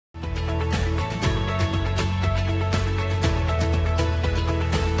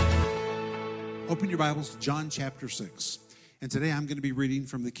Bibles to John chapter 6. And today I'm going to be reading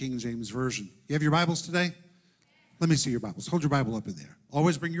from the King James Version. You have your Bibles today? Let me see your Bibles. Hold your Bible up in there.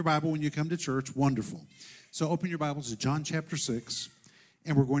 Always bring your Bible when you come to church. Wonderful. So open your Bibles to John chapter 6,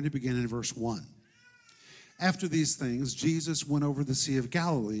 and we're going to begin in verse 1. After these things, Jesus went over the Sea of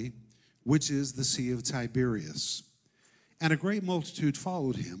Galilee, which is the Sea of Tiberias. And a great multitude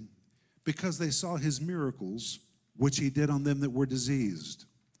followed him, because they saw his miracles, which he did on them that were diseased.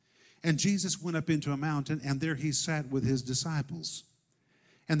 And Jesus went up into a mountain, and there he sat with his disciples.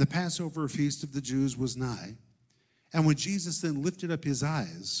 And the Passover feast of the Jews was nigh. And when Jesus then lifted up his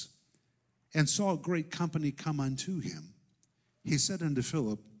eyes, and saw a great company come unto him, he said unto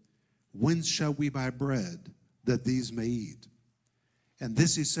Philip, Whence shall we buy bread, that these may eat? And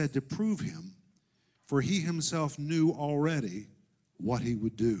this he said to prove him, for he himself knew already what he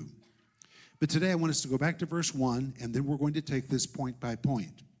would do. But today I want us to go back to verse 1, and then we're going to take this point by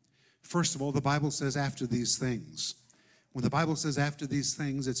point. First of all, the Bible says after these things. When the Bible says after these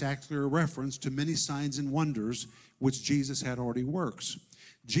things, it's actually a reference to many signs and wonders which Jesus had already worked.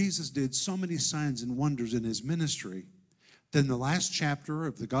 Jesus did so many signs and wonders in his ministry that in the last chapter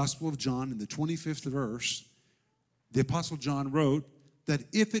of the Gospel of John, in the 25th verse, the Apostle John wrote that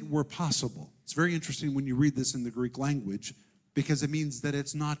if it were possible, it's very interesting when you read this in the Greek language, because it means that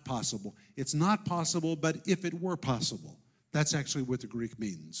it's not possible. It's not possible, but if it were possible. That's actually what the Greek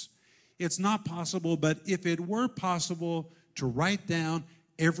means. It's not possible, but if it were possible to write down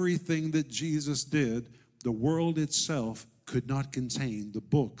everything that Jesus did, the world itself could not contain the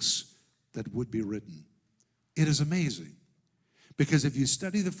books that would be written. It is amazing. Because if you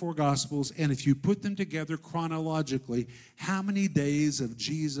study the four Gospels and if you put them together chronologically, how many days of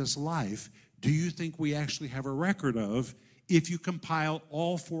Jesus' life do you think we actually have a record of if you compile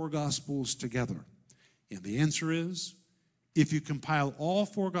all four Gospels together? And the answer is, if you compile all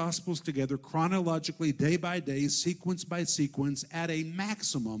four Gospels together chronologically, day by day, sequence by sequence, at a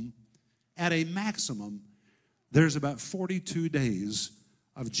maximum, there's about 42 days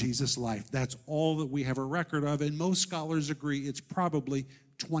of Jesus' life. That's all that we have a record of, and most scholars agree it's probably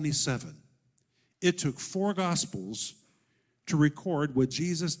 27. It took four Gospels to record what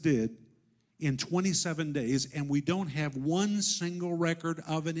Jesus did in 27 days, and we don't have one single record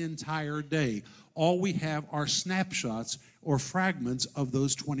of an entire day. All we have are snapshots or fragments of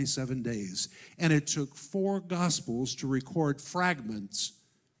those 27 days. And it took four Gospels to record fragments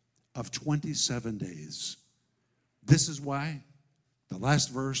of 27 days. This is why the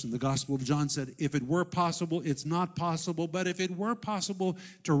last verse in the Gospel of John said, if it were possible, it's not possible, but if it were possible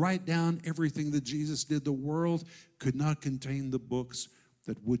to write down everything that Jesus did, the world could not contain the books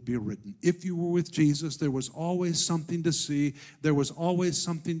that would be written. If you were with Jesus, there was always something to see. There was always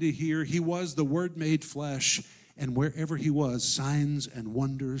something to hear. He was the Word made flesh, and wherever he was, signs and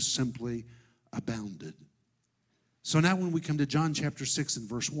wonders simply abounded. So now when we come to John chapter 6 and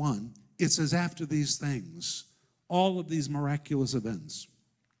verse 1, it says, after these things, all of these miraculous events,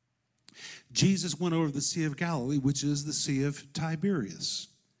 Jesus went over the Sea of Galilee, which is the Sea of Tiberias,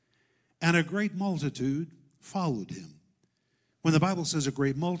 and a great multitude followed him. When the Bible says a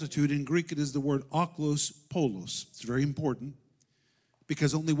great multitude, in Greek it is the word aklos polos. It's very important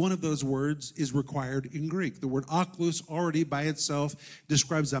because only one of those words is required in Greek. The word aklos already by itself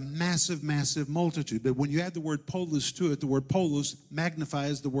describes a massive, massive multitude. But when you add the word polos to it, the word polos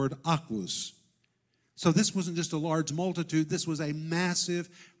magnifies the word aklos. So this wasn't just a large multitude. This was a massive,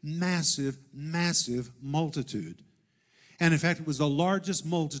 massive, massive multitude. And in fact, it was the largest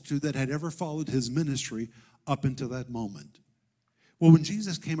multitude that had ever followed his ministry up until that moment. Well, when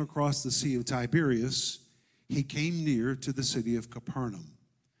Jesus came across the Sea of Tiberias, he came near to the city of Capernaum.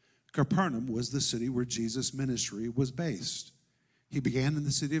 Capernaum was the city where Jesus' ministry was based. He began in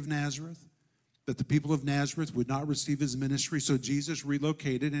the city of Nazareth, but the people of Nazareth would not receive his ministry, so Jesus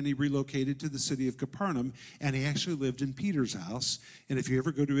relocated, and he relocated to the city of Capernaum, and he actually lived in Peter's house. And if you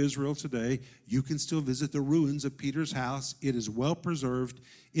ever go to Israel today, you can still visit the ruins of Peter's house. It is well preserved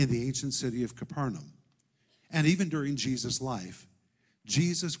in the ancient city of Capernaum. And even during Jesus' life,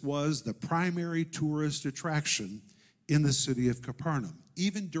 Jesus was the primary tourist attraction in the city of Capernaum.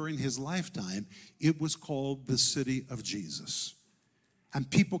 Even during his lifetime, it was called the city of Jesus. And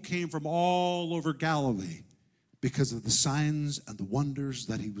people came from all over Galilee because of the signs and the wonders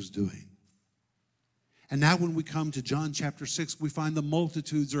that he was doing. And now when we come to John chapter 6, we find the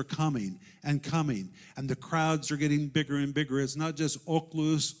multitudes are coming, and the crowds are getting bigger and bigger. It's not just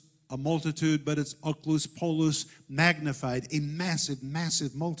oklus, a multitude, but it's oklus polos, magnified, a massive,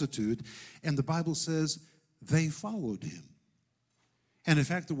 massive multitude. And the Bible says they followed him. And in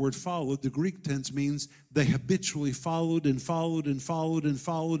fact, the word followed, the Greek tense means they habitually followed and followed and followed and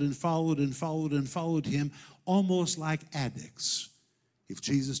followed and followed and followed and followed him, almost like addicts. If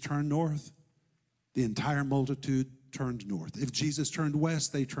Jesus turned north, the entire multitude turned north. If Jesus turned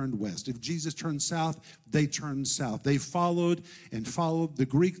west, they turned west. If Jesus turned south, they turned south. They followed and followed. The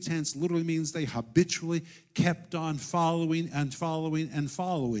Greek tense literally means they habitually kept on following and following and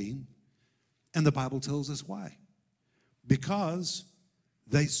following. And the Bible tells us why. Because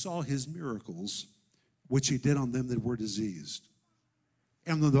they saw his miracles, which he did on them that were diseased.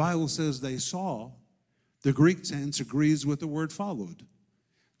 And when the Bible says they saw, the Greek tense agrees with the word followed.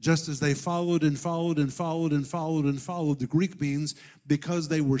 Just as they followed and followed and followed and followed and followed, the Greek means because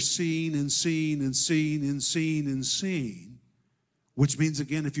they were seeing and seeing and seeing and seeing and seeing, which means,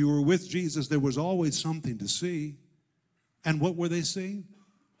 again, if you were with Jesus, there was always something to see. And what were they seeing?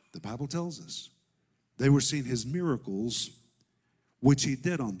 The Bible tells us. They were seeing his miracles, which he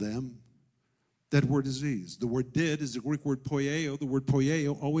did on them that were diseased. The word did is the Greek word poieo. The word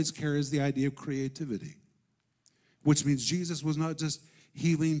poieo always carries the idea of creativity, which means Jesus was not just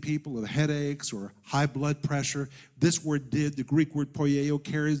healing people of headaches or high blood pressure. This word did, the Greek word poieo,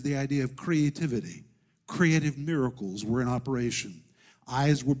 carries the idea of creativity. Creative miracles were in operation.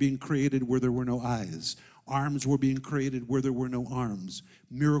 Eyes were being created where there were no eyes. Arms were being created where there were no arms.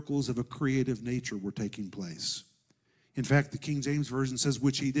 Miracles of a creative nature were taking place. In fact, the King James Version says,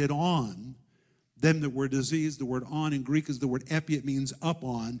 which he did on them that were diseased. The word on in Greek is the word epi. It means up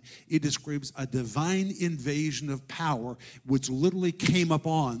on. It describes a divine invasion of power which literally came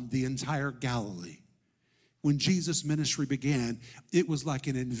upon the entire Galilee. When Jesus' ministry began, it was like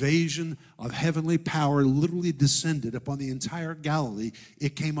an invasion of heavenly power literally descended upon the entire Galilee.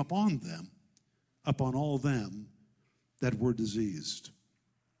 It came upon them, upon all them that were diseased.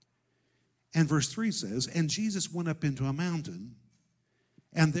 And verse 3 says, and Jesus went up into a mountain,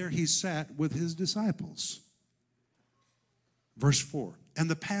 and there he sat with his disciples. Verse 4, and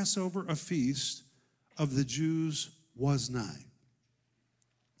the Passover, a feast of the Jews, was nigh.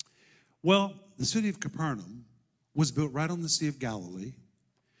 Well, the city of Capernaum was built right on the Sea of Galilee,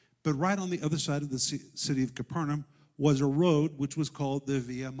 but right on the other side of the city of Capernaum was a road which was called the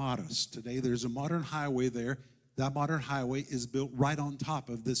Via Maris. Today there's a modern highway there. That modern highway is built right on top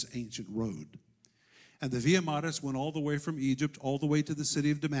of this ancient road. And the Via Maris went all the way from Egypt, all the way to the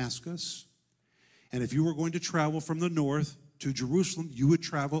city of Damascus. And if you were going to travel from the north to Jerusalem, you would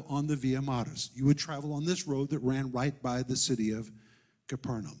travel on the Via Maris. You would travel on this road that ran right by the city of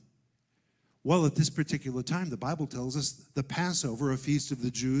Capernaum. Well, at this particular time, the Bible tells us the Passover, a feast of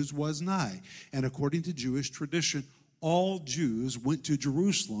the Jews, was nigh. And according to Jewish tradition, all Jews went to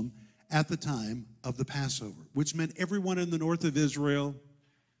Jerusalem at the time of the Passover, which meant everyone in the north of Israel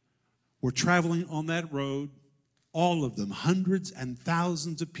were traveling on that road. All of them, hundreds and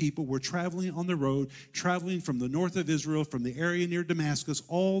thousands of people were traveling on the road, traveling from the north of Israel, from the area near Damascus,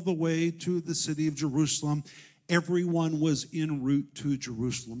 all the way to the city of Jerusalem. Everyone was en route to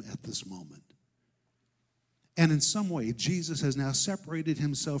Jerusalem at this moment. And in some way, Jesus has now separated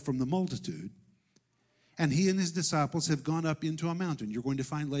himself from the multitude, and he and his disciples have gone up into a mountain. You're going to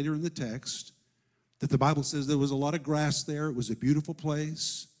find later in the text that the Bible says there was a lot of grass there. It was a beautiful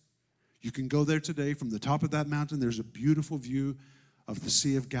place. You can go there today from the top of that mountain. There's a beautiful view of the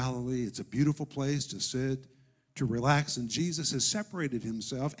Sea of Galilee. It's a beautiful place to sit, to relax. And Jesus has separated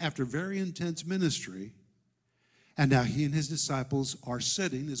himself after very intense ministry. And now he and his disciples are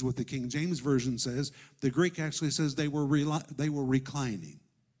sitting, is what the King James Version says. The Greek actually says they were reclining.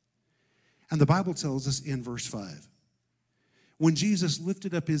 And the Bible tells us in verse 5, when Jesus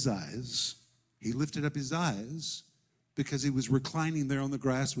lifted up his eyes, he lifted up his eyes because he was reclining there on the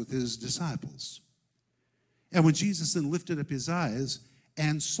grass with his disciples. And when Jesus then lifted up his eyes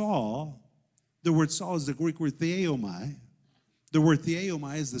and saw, the word saw is the Greek word theomai. The word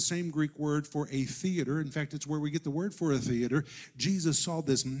theomai is the same Greek word for a theater. In fact, it's where we get the word for a theater. Jesus saw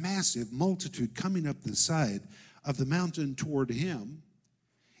this massive multitude coming up the side of the mountain toward him.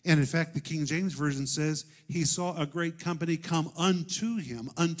 And in fact, the King James Version says he saw a great company come unto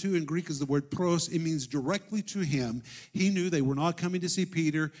him. Unto in Greek is the word pros. It means directly to him. He knew they were not coming to see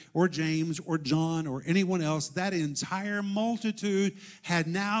Peter or James or John or anyone else. That entire multitude had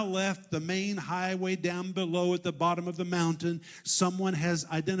now left the main highway down below at the bottom of the mountain. Someone has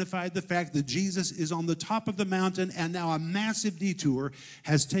identified the fact that Jesus is on the top of the mountain, and now a massive detour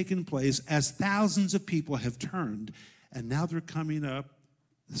has taken place as thousands of people have turned, and now they're coming up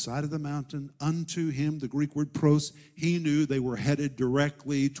the side of the mountain unto him, the Greek word pros. He knew they were headed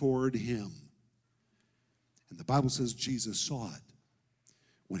directly toward him. And the Bible says Jesus saw it.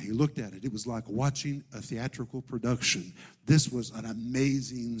 When he looked at it, it was like watching a theatrical production. This was an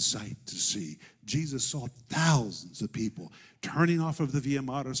amazing sight to see. Jesus saw thousands of people turning off of the Via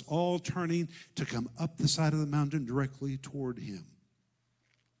Maris, all turning to come up the side of the mountain directly toward him.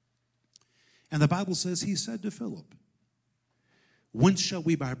 And the Bible says he said to Philip, "Whence shall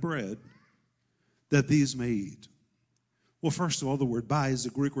we buy bread that these may eat?" Well, first of all, the word buy is the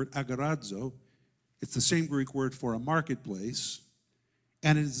Greek word agorazo. It's the same Greek word for a marketplace.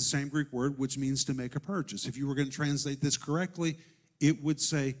 And it is the same Greek word which means to make a purchase. If you were going to translate this correctly, it would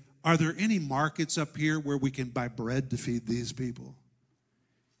say, are there any markets up here where we can buy bread to feed these people?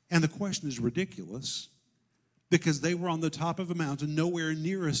 And the question is ridiculous because they were on the top of a mountain, nowhere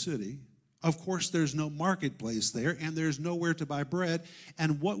near a city. Of course, there's no marketplace there, and there's nowhere to buy bread.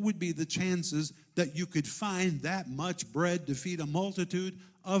 And what would be the chances that you could find that much bread to feed a multitude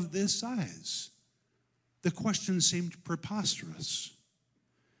of this size? The question seemed preposterous.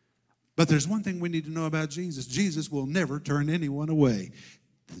 But there's one thing we need to know about Jesus. Jesus will never turn anyone away.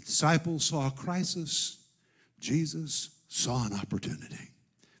 The disciples saw a crisis. Jesus saw an opportunity.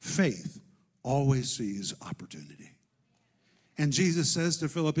 Faith always sees opportunity. And Jesus says to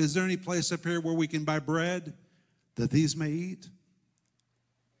Philip, is there any place up here where we can buy bread that these may eat?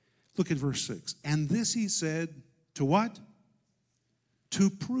 Look at verse 6. And this he said to what? To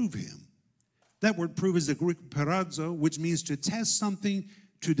prove him. That word prove is the Greek perazzo, which means to test something,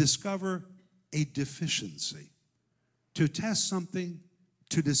 to discover a deficiency. To test something,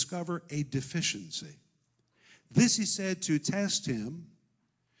 to discover a deficiency. This he said to test him.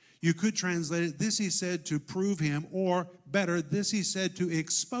 You could translate it, this he said to prove him, or better, this he said to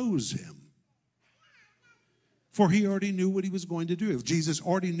expose him. For he already knew what he was going to do. If Jesus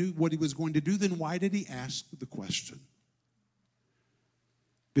already knew what he was going to do, then why did he ask the question?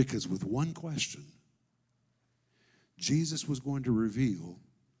 Because with one question, Jesus was going to reveal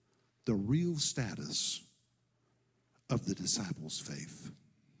the real status of the disciples' faith.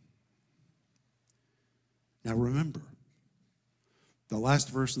 Now remember, the last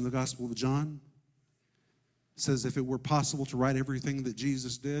verse in the Gospel of John says if it were possible to write everything that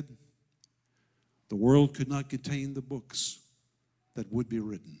Jesus did, the world could not contain the books that would be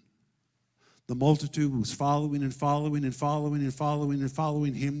written. The multitude was following and following and following and following and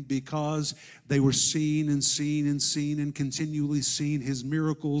following him because they were seeing and seeing and seeing and continually seeing his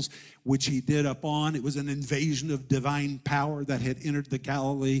miracles, which he did upon. It was an invasion of divine power that had entered the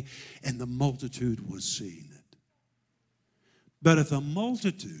Galilee, and the multitude was seeing it. But if the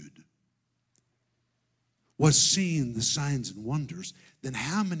multitude was seeing the signs and wonders, then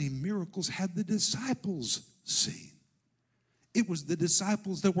how many miracles had the disciples seen? It was the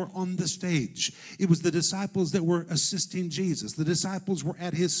disciples that were on the stage. It was the disciples that were assisting Jesus. The disciples were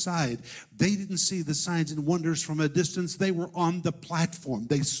at his side. They didn't see the signs and wonders from a distance. They were on the platform.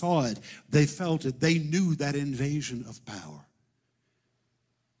 They saw it. They felt it. They knew that invasion of power.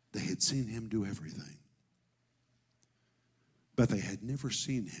 They had seen him do everything. But they had never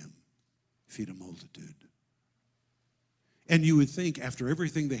seen him feed a multitude. And you would think after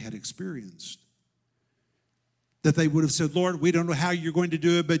everything they had experienced, that they would have said, Lord, we don't know how you're going to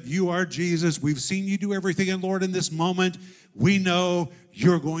do it, but you are Jesus. We've seen you do everything. And Lord, in this moment, we know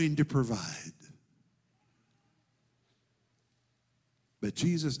you're going to provide. But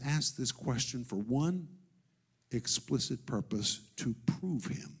Jesus asked this question for one explicit purpose: to prove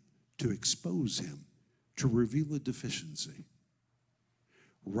him, to expose him, to reveal a deficiency.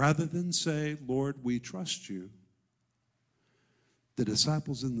 Rather than say, Lord, we trust you, the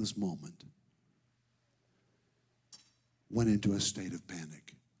disciples in this moment went into a state of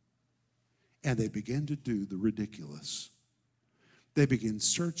panic. And they began to do the ridiculous. They began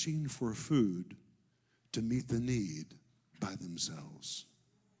searching for food to meet the need by themselves.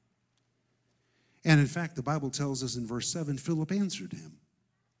 And in fact, the Bible tells us in verse 7, Philip answered him,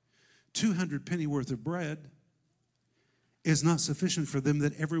 200 penny worth of bread is not sufficient for them,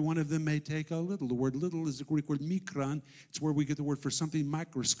 that every one of them may take a little. The word little is the Greek word mikron. It's where we get the word for something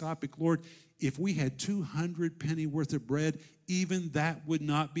microscopic. Lord, if we had 200 penny worth of bread, even that would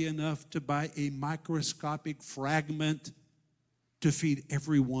not be enough to buy a microscopic fragment to feed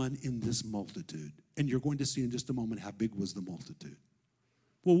everyone in this multitude. And you're going to see in just a moment how big was the multitude.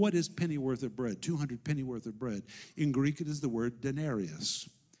 Well, what is penny worth of bread? 200 penny worth of bread. In Greek, it is the word denarius.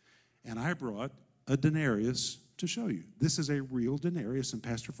 And I brought a denarius to show you. This is a real denarius, and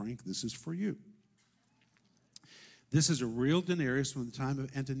Pastor Frank, this is for you. This is a real denarius from the time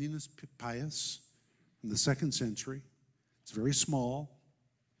of Antoninus Pius in the 2nd century. It's very small.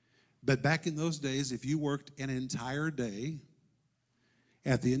 But back in those days, if you worked an entire day,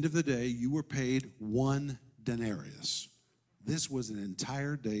 at the end of the day, you were paid 1 denarius. This was an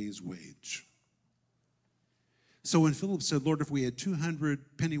entire day's wage. So when Philip said, Lord, if we had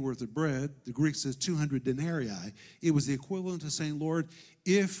 200 penny worth of bread, the Greek says 200 denarii, it was the equivalent of saying, Lord,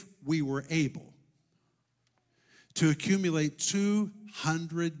 if we were able to accumulate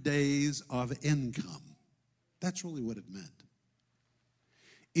 200 days of income, that's really what it meant.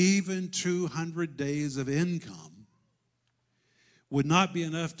 Even 200 days of income would not be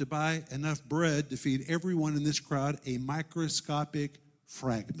enough to buy enough bread to feed everyone in this crowd a microscopic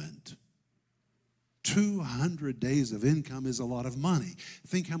fragment. 200 days of income is a lot of money.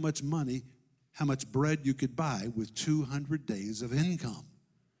 Think how much money, how much bread you could buy with 200 days of income.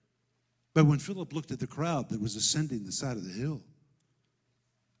 But when Philip looked at the crowd that was ascending the side of the hill,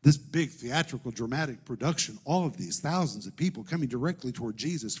 this big theatrical, dramatic production, all of these thousands of people coming directly toward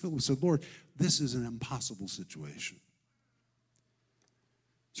Jesus, Philip said, Lord, this is an impossible situation.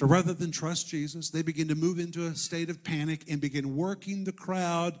 So rather than trust Jesus, they begin to move into a state of panic and begin working the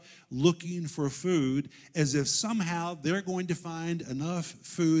crowd looking for food as if somehow they're going to find enough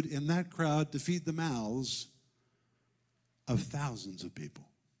food in that crowd to feed the mouths of thousands of people.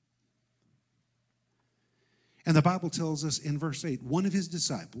 And the Bible tells us in verse 8, one of his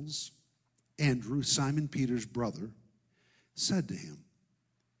disciples, Andrew, Simon Peter's brother, said to him,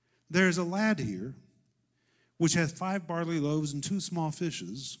 there is a lad here which hath 5 barley loaves and 2 small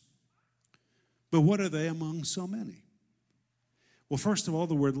fishes, but what are they among so many? Well, first of all,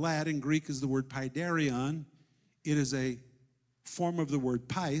 the word lad in Greek is the word paidarion. It is a form of the word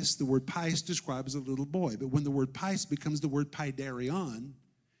pais. The word pais describes a little boy, but when the word pais becomes the word paidarion,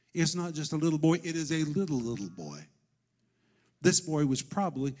 it's not just a little boy, it is a little boy. This boy was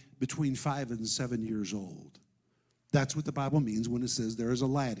probably between 5 and 7 years old. That's what the Bible means when it says there is a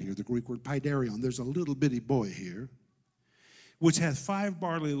lad here, the Greek word paidarion. There's a little bitty boy here, which hath 5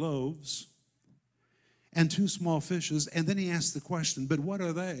 barley loaves and 2 small fishes. And then he asks the question, but what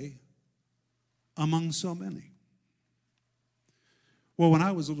are they among so many? Well, when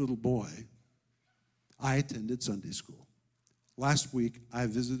I was a little boy, I attended Sunday school. Last week, I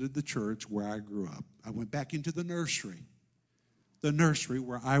visited the church where I grew up. I went back into the nursery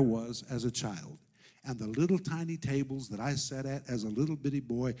where I was as a child. And the little tiny tables that I sat at as a little bitty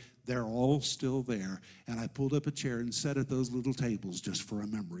boy, they're all still there. And I pulled up a chair and sat at those little tables just for a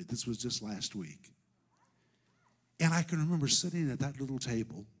memory. This was just last week. And I can remember sitting at that little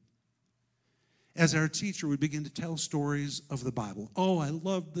table as our teacher would begin to tell stories of the Bible. Oh, I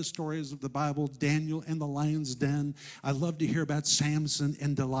loved the stories of the Bible, Daniel and the lion's den. I loved to hear about Samson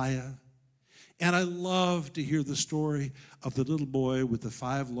and Delilah. And I loved to hear the story of the little boy with the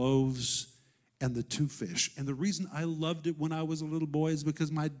 5 loaves and the 2 fish. And the reason I loved it when I was a little boy is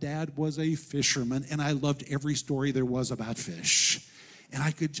because my dad was a fisherman, and I loved every story there was about fish. And I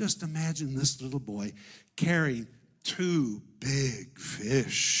could just imagine this little boy carrying 2 big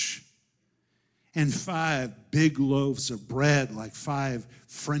fish and 5 big loaves of bread, like 5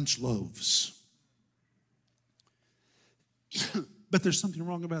 French loaves. But there's something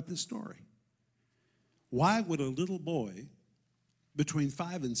wrong about this story. Why would a little boy between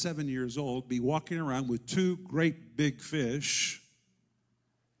 5 and 7 years old be walking around with 2 great big fish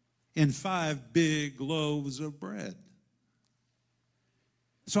and 5 big loaves of bread?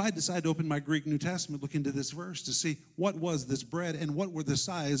 So I decided to open my Greek New Testament, look into this verse to see what was this bread and what were the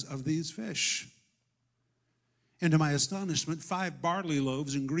size of these fish. And to my astonishment, 5 barley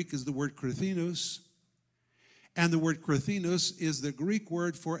loaves in Greek is the word krithinos. And the word krithinos is the Greek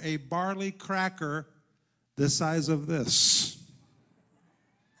word for a barley cracker the size of this.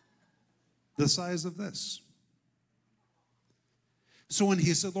 The size of this. So when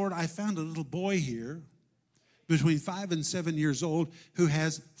he said, Lord, I found a little boy here between 5 and 7 years old who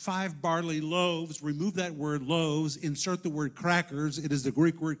has 5 barley loaves, remove that word loaves, insert the word crackers. It is the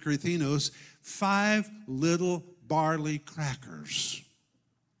Greek word krithinos. 5 little barley crackers.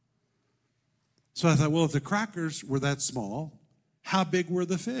 So I thought, well, if the crackers were that small, how big were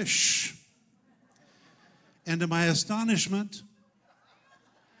the fish? And to my astonishment,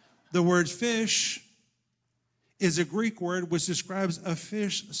 the word fish is a Greek word which describes a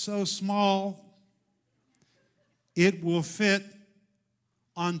fish so small it will fit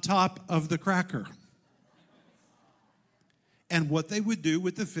on top of the cracker. And what they would do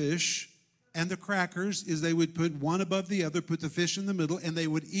with the fish and the crackers is they would put one above the other, put the fish in the middle, and they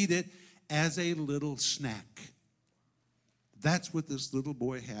would eat it as a little snack. That's what this little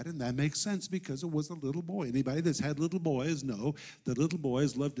boy had, and that makes sense because it was a little boy. Anybody that's had little boys know that little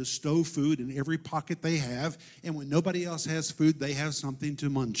boys love to stow food in every pocket they have, and when nobody else has food, they have something to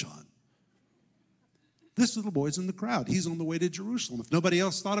munch on. This little boy's in the crowd. He's on the way to Jerusalem. If nobody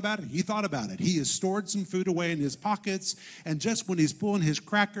else thought about it, he thought about it. He has stored some food away in his pockets, and just when he's pulling his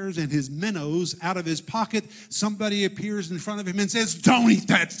crackers and his minnows out of his pocket, somebody appears in front of him and says, "Don't eat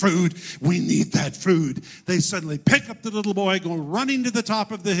that food. We need that food." They suddenly pick up the little boy, go running to the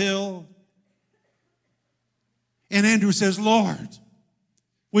top of the hill. And Andrew says, "Lord,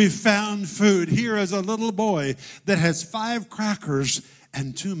 we've found food. Here is a little boy that has 5 crackers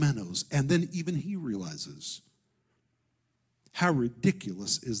and 2 minnows." And then even he realizes how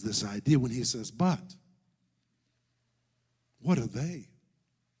ridiculous is this idea when he says, "But what are they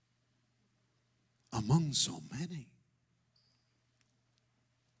among so many?"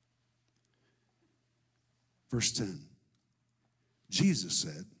 Verse 10, Jesus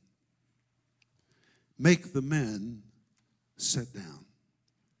said, "Make the men sit down."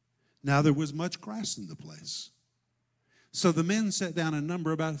 Now there was much grass in the place. So the men sat down in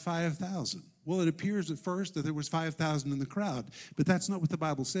number about 5,000. Well, it appears at first that there was 5,000 in the crowd, but that's not what the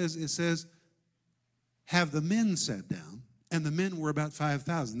Bible says. It says, have the men sat down, and the men were about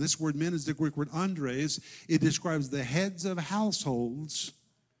 5,000. This word men is the Greek word andres. It describes the heads of households.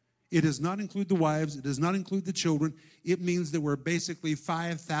 It does not include the wives. It does not include the children. It means there were basically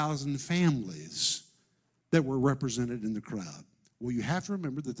 5,000 families that were represented in the crowd. Well, you have to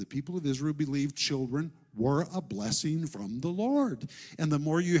remember that the people of Israel believed children were a blessing from the Lord. And the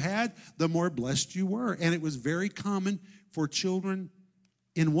more you had, the more blessed you were. And it was very common for children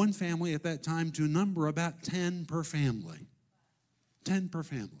in one family at that time to number about 10 per family. 10 per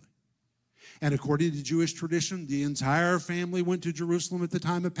family. And according to Jewish tradition, the entire family went to Jerusalem at the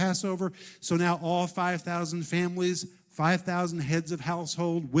time of Passover. So now all 5,000 families, 5,000 heads of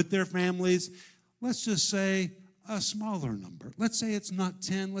household with their families, let's just say a smaller number. Let's say it's not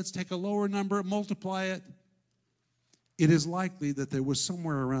 10. Let's take a lower number, multiply it. It is likely that there was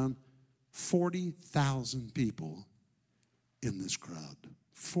somewhere around 40,000 people in this crowd.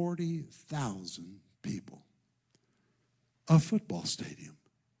 40,000 people. A football stadium.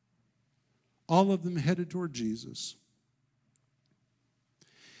 All of them headed toward Jesus.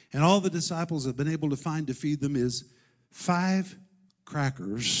 And all the disciples have been able to find to feed them is 5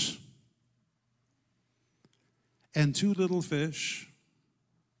 crackers and 2 little fish.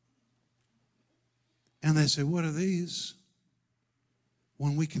 And they say, "What are these?"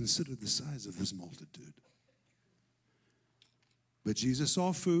 When we consider the size of this multitude. But Jesus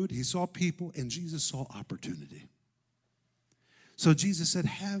saw food, he saw people, and Jesus saw opportunity. So Jesus said,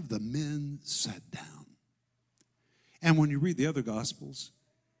 "Have the men sit down." And when you read the other Gospels,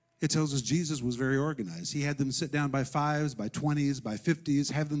 it tells us Jesus was very organized. He had them sit down by 5s, by 20s, by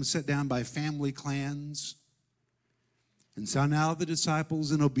 50s, have them sit down by family clans. And so now the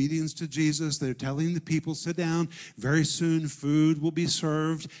disciples, in obedience to Jesus, they're telling the people, "Sit down. Very soon food will be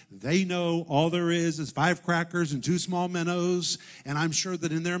served." They know all there is 5 crackers and 2 small minnows. And I'm sure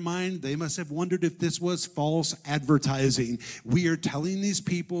that in their mind, they must have wondered if this was false advertising. We are telling these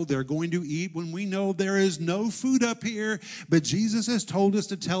people they're going to eat when we know there is no food up here. But Jesus has told us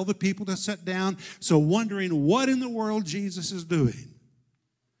to tell the people to sit down. So wondering what in the world Jesus is doing.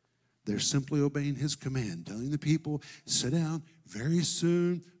 They're simply obeying his command, telling the people, "Sit down. Very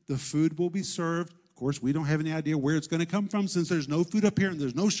soon the food will be served." Of course, we don't have any idea where it's going to come from since there's no food up here and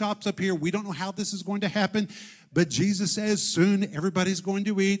there's no shops up here. We don't know how this is going to happen. But Jesus says soon everybody's going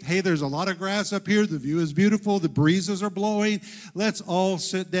to eat. Hey, there's a lot of grass up here. The view is beautiful. The breezes are blowing. Let's all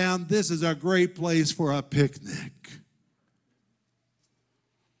sit down. This is a great place for a picnic.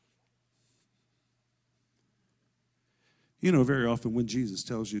 You know, very often when Jesus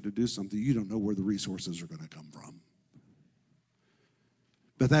tells you to do something, you don't know where the resources are going to come from.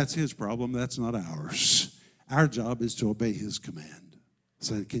 But that's his problem. That's not ours. Our job is to obey his command.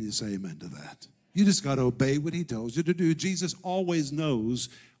 So can you say amen to that? You just got to obey what he tells you to do. Jesus always knows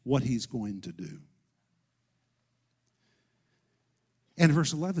what he's going to do. And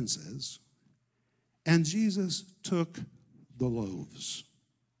verse 11 says, "And Jesus took the loaves."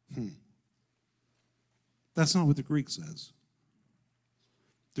 That's not what the Greek says.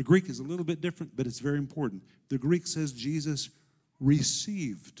 The Greek is a little bit different, but it's very important. The Greek says Jesus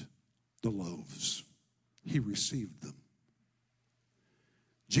received the loaves. He received them.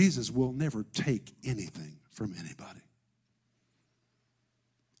 Jesus will never take anything from anybody.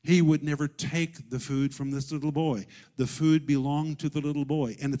 He would never take the food from this little boy. The food belonged to the little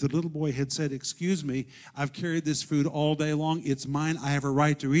boy. And if the little boy had said, "Excuse me, I've carried this food all day long. It's mine. I have a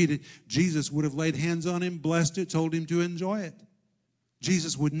right to eat it," Jesus would have laid hands on him, blessed it, told him to enjoy it.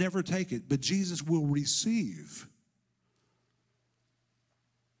 Jesus would never take it, but Jesus will receive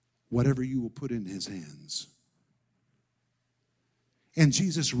whatever you will put in his hands. And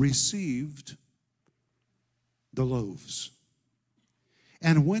Jesus received the loaves.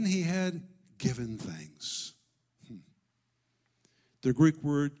 And when he had given thanks. The Greek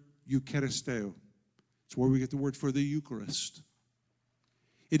word eucharisteo. It's where we get the word for the Eucharist.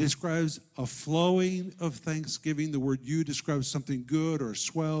 It describes a flowing of thanksgiving. The word "you" describes something good or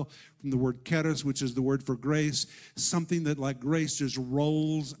swell, from the word charis, which is the word for grace. Something that, like grace, just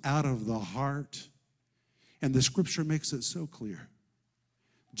rolls out of the heart. And the scripture makes it so clear.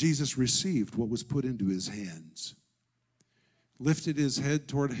 Jesus received what was put into his hands, lifted his head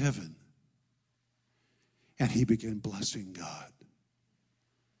toward heaven, and he began blessing God.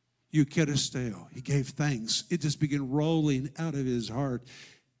 Eucharisteo. He gave thanks. It just began rolling out of his heart.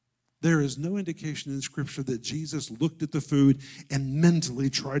 There is no indication in Scripture that Jesus looked at the food and mentally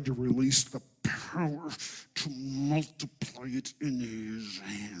tried to release the power to multiply it in his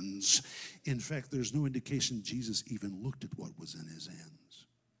hands. In fact, there's no indication Jesus even looked at what was in his hands.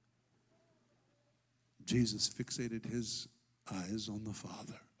 Jesus fixated his eyes on the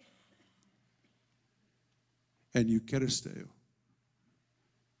Father. And Eucharisteo,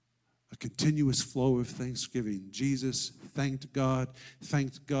 a continuous flow of thanksgiving. Jesus thanked God.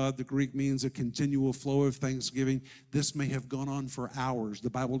 Thanked God, the Greek means a continual flow of thanksgiving. This may have gone on for hours. The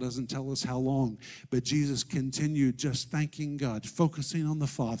Bible doesn't tell us how long. But Jesus continued just thanking God, focusing on the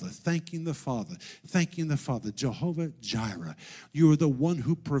Father, thanking the Father, thanking the Father. Jehovah Jireh, you are the one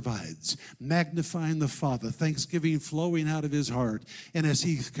who provides. Magnifying the Father, thanksgiving flowing out of his heart. And as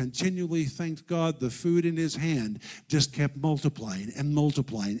he continually thanked God, the food in his hand just kept multiplying and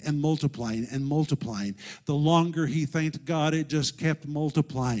multiplying and multiplying and multiplying. The longer he thanked God, it just kept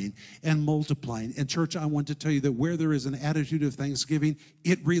multiplying and multiplying. And church, I want to tell you that where there is an attitude of thanksgiving,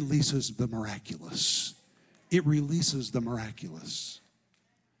 it releases the miraculous. It releases the miraculous.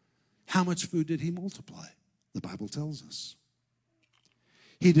 How much food did he multiply? The Bible tells us.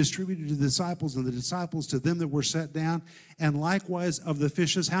 He distributed to the disciples, and the disciples to them that were set down, and likewise of the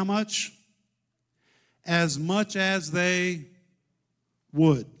fishes, how much? As much as they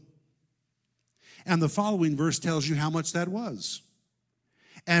would. And the following verse tells you how much that was.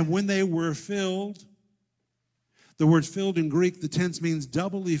 And when they were filled, the word filled in Greek, the tense means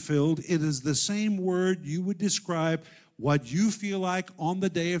doubly filled. It is the same word you would describe what you feel like on the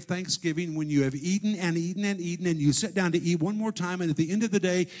day of Thanksgiving when you have eaten and eaten and eaten, and you sit down to eat one more time, and at the end of the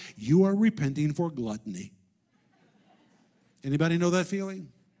day, you are repenting for gluttony. Anybody know that feeling?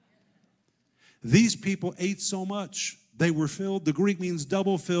 These people ate so much. They were filled. The Greek means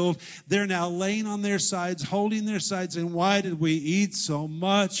double filled. They're now laying on their sides, holding their sides. And why did we eat so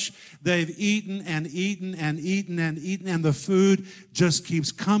much? They've eaten and eaten and eaten and eaten. And the food just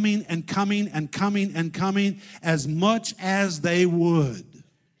keeps coming and coming and coming and coming as much as they would.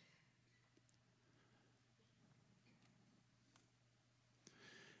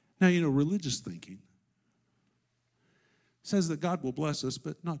 Now, you know, religious thinking says that God will bless us,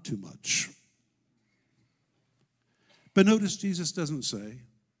 but not too much. But notice Jesus doesn't say,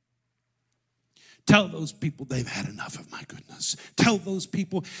 tell those people they've had enough of my goodness. Tell those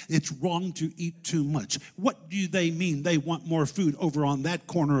people it's wrong to eat too much. What do they mean they want more food over on that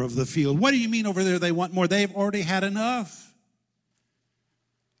corner of the field? What do you mean over there they want more? They've already had enough.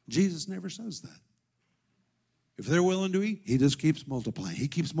 Jesus never says that. If they're willing to eat, he just keeps multiplying. He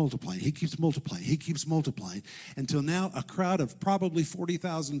keeps multiplying. He keeps multiplying. He keeps multiplying. Until now, a crowd of probably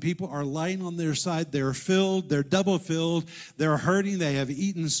 40,000 people are lying on their side. They're filled. They're double filled. They're hurting. They have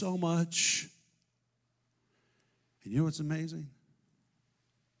eaten so much. And you know what's amazing?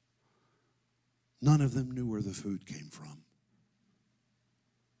 None of them knew where the food came from.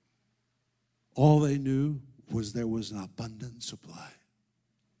 All they knew was there was an abundant supply.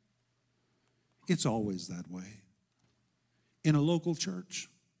 It's always that way. In a local church,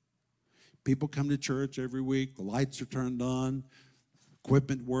 people come to church every week. The lights are turned on.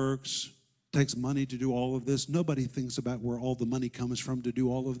 Equipment works. Takes money to do all of this. Nobody thinks about where all the money comes from to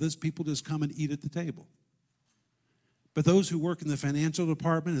do all of this. People just come and eat at the table. But those who work in the financial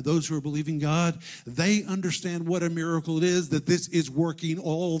department and those who are believing God, they understand what a miracle it is, that this is working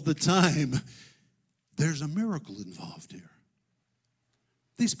all the time. There's a miracle involved here.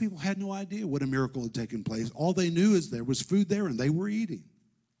 These people had no idea what a miracle had taken place. All they knew is there was food there and they were eating.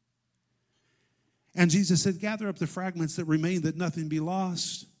 And Jesus said, gather up the fragments that remain, that nothing be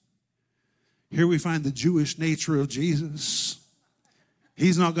lost. Here we find the Jewish nature of Jesus.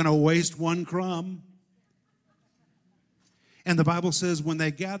 He's not going to waste one crumb. And the Bible says when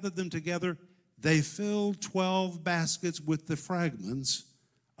they gathered them together, they filled 12 baskets with the fragments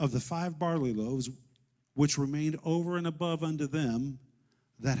of the 5 barley loaves, which remained over and above unto them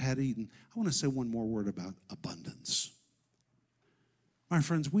that had eaten. I want to say one more word about abundance. My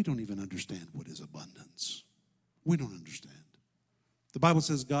friends, we don't even understand what is abundance. We don't understand. The Bible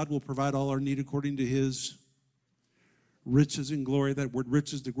says God will provide all our need according to his riches and glory. That word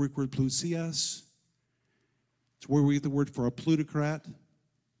riches, the Greek word plusias. It's where we get the word for a plutocrat.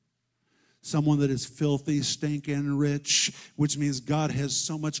 Someone that is filthy, stinking rich, which means God has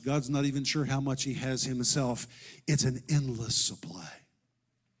so much, God's not even sure how much he has himself. It's an endless supply.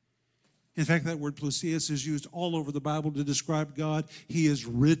 In fact, that word plusias is used all over the Bible to describe God. He is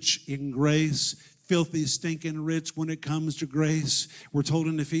rich in grace, filthy, stinking rich when it comes to grace. We're told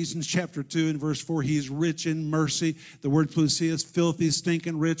in Ephesians chapter 2 and verse 4, he is rich in mercy. The word plusias, filthy,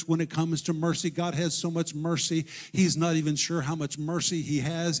 stinking rich when it comes to mercy. God has so much mercy, he's not even sure how much mercy he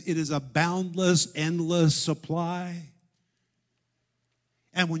has. It is a boundless, endless supply.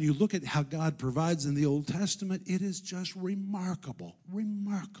 And when you look at how God provides in the Old Testament, it is just remarkable,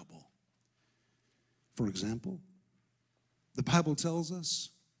 remarkable. For example, the Bible tells us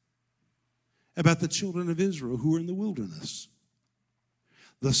about the children of Israel who were in the wilderness.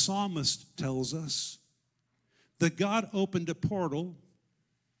 The psalmist tells us that God opened a portal,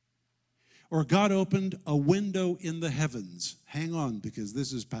 or God opened a window in the heavens. Hang on, because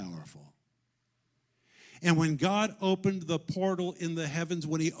this is powerful. And when God opened the portal in the heavens,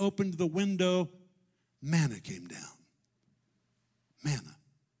 when he opened the window, manna came down. Manna.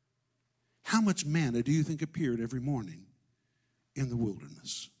 How much manna do you think appeared every morning in the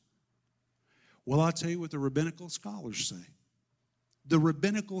wilderness? Well, I'll tell you what the rabbinical scholars say. The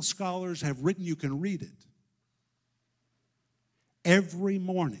rabbinical scholars have written, you can read it. Every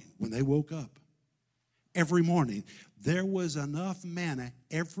morning when they woke up, every morning, there was enough manna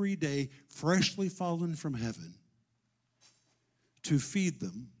every day, freshly fallen from heaven, to feed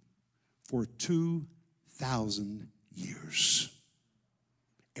them for 2,000 years.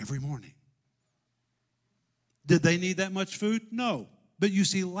 Every morning. Did they need that much food? No. But you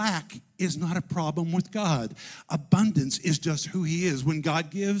see, lack is not a problem with God. Abundance is just who he is. When God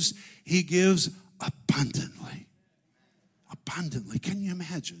gives, he gives abundantly. Abundantly. Can you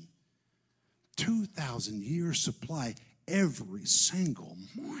imagine? 2,000 years supply every single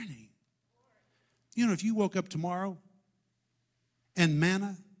morning. You know, if you woke up tomorrow and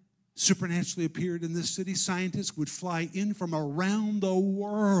manna supernaturally appeared in this city, scientists would fly in from around the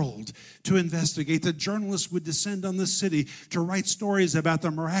world to investigate. The journalists would descend on the city to write stories about the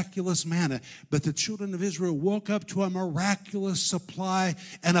miraculous manna. But the children of Israel woke up to a miraculous supply,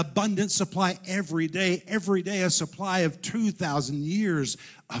 an abundant supply every day a supply of 2,000 years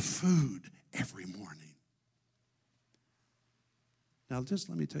of food every morning. Now, just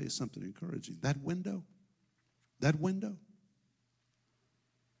let me tell you something encouraging. That window that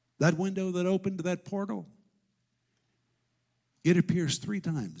that opened to that portal, it appears 3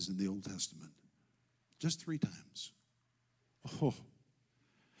 times in the Old Testament. Just 3 times. Oh.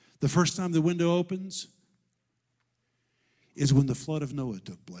 The first time the window opens is when the flood of Noah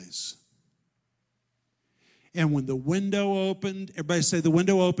took place. And when the window opened, everybody say the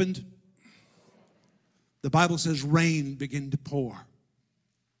window opened. The Bible says rain began to pour.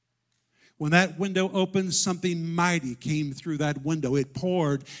 When that window opened, something mighty came through that window. It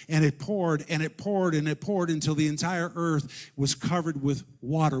poured and it poured and it poured and it poured until the entire earth was covered with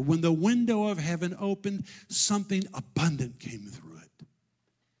water. When the window of heaven opened, something abundant came through it.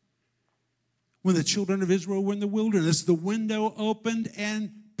 When the children of Israel were in the wilderness, the window opened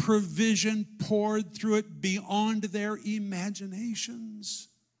and provision poured through it beyond their imaginations.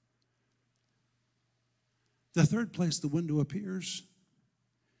 The third place the window appears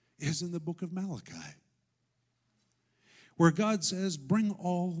is in the book of Malachi, where God says, bring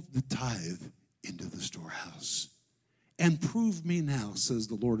all the tithe into the storehouse and prove me now, says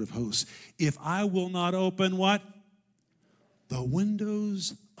the Lord of hosts, if I will not open what? The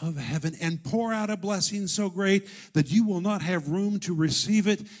windows of heaven and pour out a blessing so great that you will not have room to receive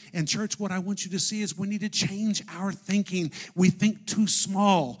it. And church, what I want you to see is we need to change our thinking. We think too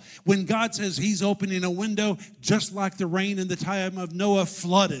small. When God says he's opening a window, just like the rain in the time of Noah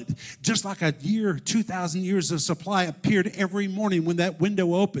flooded, just like a year, 2,000 years of supply appeared every morning when that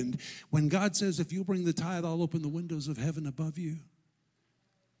window opened. When God says, if you bring the tithe, I'll open the windows of heaven above you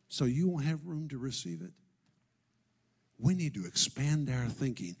so you won't have room to receive it. We need to expand our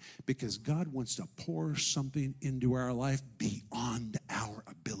thinking because God wants to pour something into our life beyond our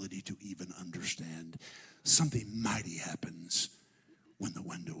ability to even understand. Something mighty happens when the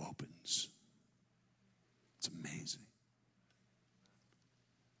window opens. It's amazing.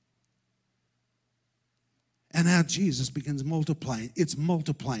 And now Jesus begins multiplying. It's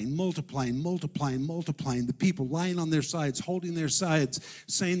multiplying. The people lying on their sides, holding their sides,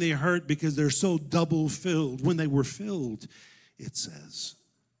 saying they hurt because they're so double filled. When they were filled, it says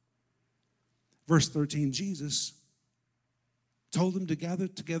Verse 13, Jesus told them to gather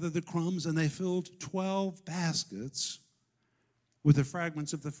together the crumbs, and they filled 12 baskets with the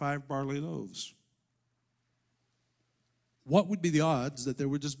fragments of the 5 barley loaves. What would be the odds that there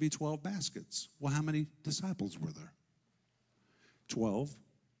would just be 12 baskets? Well, how many disciples were there? 12.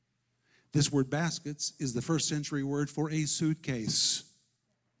 This word baskets is the first century word for a suitcase.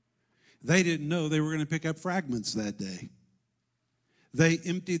 They didn't know they were going to pick up fragments that day. They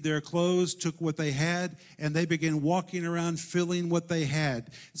emptied their clothes, took what they had, and they began walking around filling what they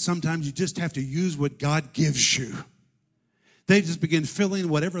had. Sometimes you just have to use what God gives you. They just began filling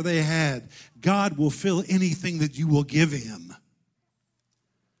whatever they had. God will fill anything that you will give him.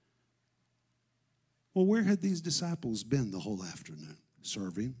 Well, where had these disciples been the whole afternoon?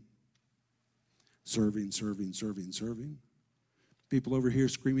 Serving. People over here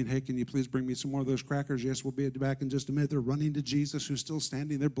screaming, hey, can you please bring me some more of those crackers? Yes, we'll be back in just a minute. They're running to Jesus, who's still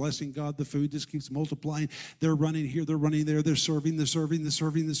standing there, blessing God. The food just keeps multiplying. They're running here, they're running there. They're serving.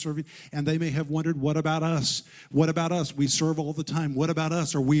 And they may have wondered, what about us? What about us? We serve all the time. What about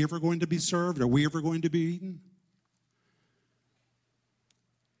us? Are we ever going to be served? Are we ever going to be eaten?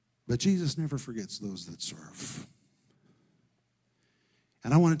 But Jesus never forgets those that serve.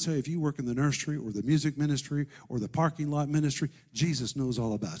 And I want to tell you, if you work in the nursery or the music ministry or the parking lot ministry, Jesus knows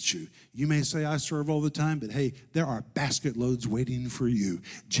all about you. You may say, I serve all the time, but hey, there are basket loads waiting for you.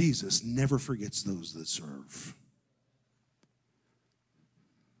 Jesus never forgets those that serve.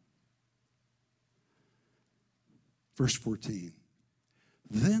 Verse 14.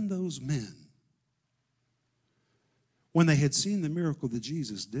 Then those men, when they had seen the miracle that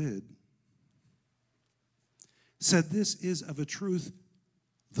Jesus did, said, this is of a truth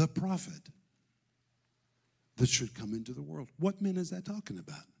the prophet that should come into the world. What men is that talking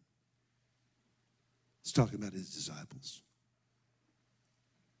about? It's talking about his disciples.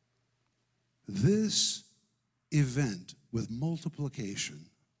 This event with multiplication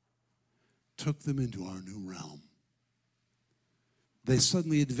took them into our new realm. They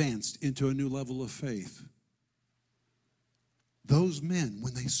suddenly advanced into a new level of faith. Those men,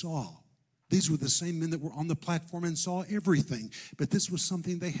 when they saw, these were the same men that were on the platform and saw everything, but this was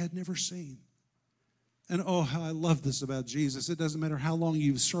something they had never seen. And oh, how I love this about Jesus. It doesn't matter how long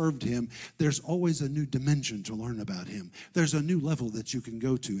you've served him, there's always a new dimension to learn about him. There's a new level that you can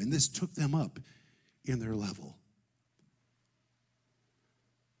go to, and this took them up in their level.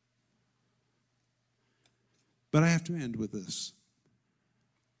 But I have to end with this.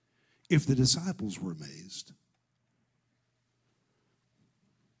 If the disciples were amazed,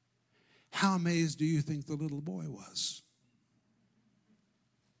 how amazed do you think the little boy was?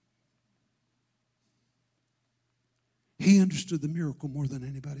 He understood the miracle more than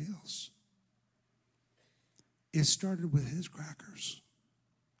anybody else. It started with his crackers.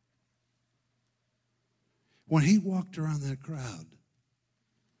 When he walked around that crowd,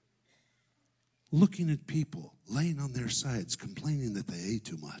 looking at people laying on their sides, complaining that they ate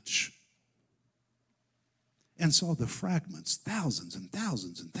too much, and saw the fragments, thousands and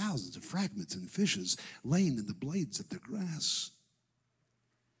thousands and thousands of fragments and fishes laying in the blades of the grass.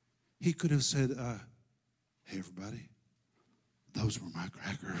 He could have said, hey, everybody, those were my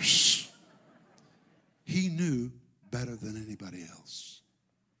crackers. He knew better than anybody else.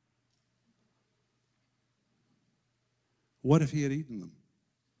 What if he had eaten them?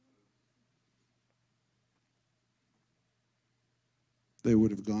 They would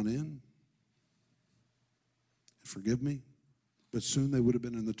have gone in. Forgive me, but soon they would have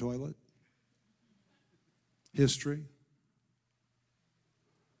been in the toilet. History.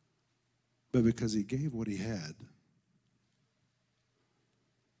 But because he gave what he had,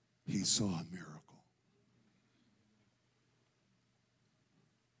 he saw a miracle.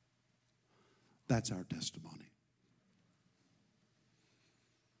 That's our testimony.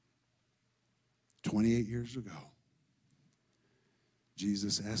 28 years ago,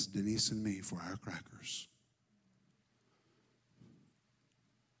 Jesus asked Denise and me for our crackers.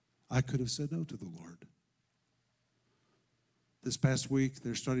 I could have said no to the Lord. This past week,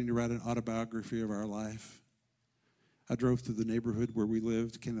 they're starting to write an autobiography of our life. I drove through the neighborhood where we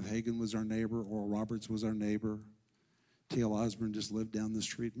lived. Kenneth Hagin was our neighbor. Oral Roberts was our neighbor. T.L. Osborne just lived down the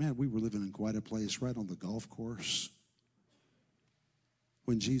street. Man, we were living in quite a place right on the golf course.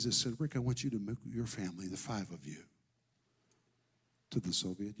 When Jesus said, Rick, I want you to move your family, the 5 of you, to the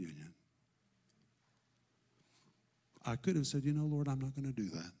Soviet Union. I could have said, Lord, I'm not going to do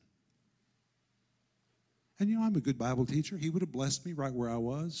that. And I'm a good Bible teacher. He would have blessed me right where I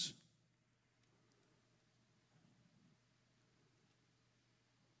was.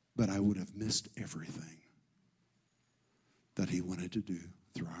 But I would have missed everything that he wanted to do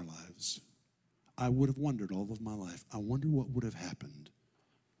through our lives. I would have wondered all of my life, I wonder what would have happened.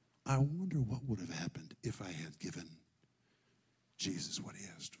 I wonder what would have happened if I had given Jesus what he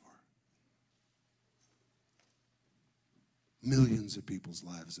asked for. Millions of people's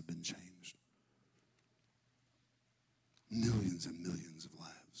lives have been changed. Millions and millions of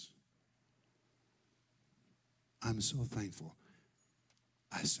lives. I'm so thankful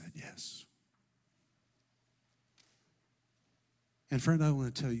I said yes. And friend, I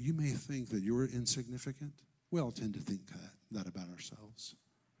want to tell you, you may think that you're insignificant. We all tend to think that about ourselves.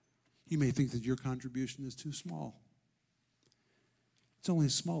 You may think that your contribution is too small. It's only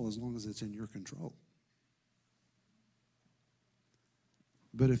small as long as it's in your control.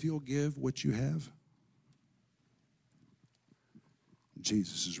 But if you'll give what you have,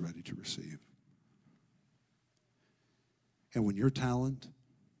 Jesus is ready to receive. And when your talent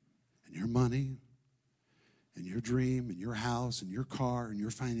and your money and your dream and your house and your car and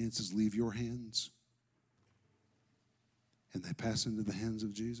your finances leave your hands and they pass into the hands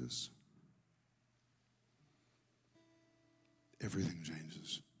of Jesus, everything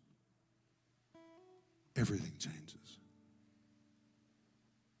changes. Everything changes.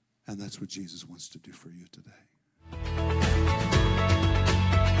 And that's what Jesus wants to do for you today.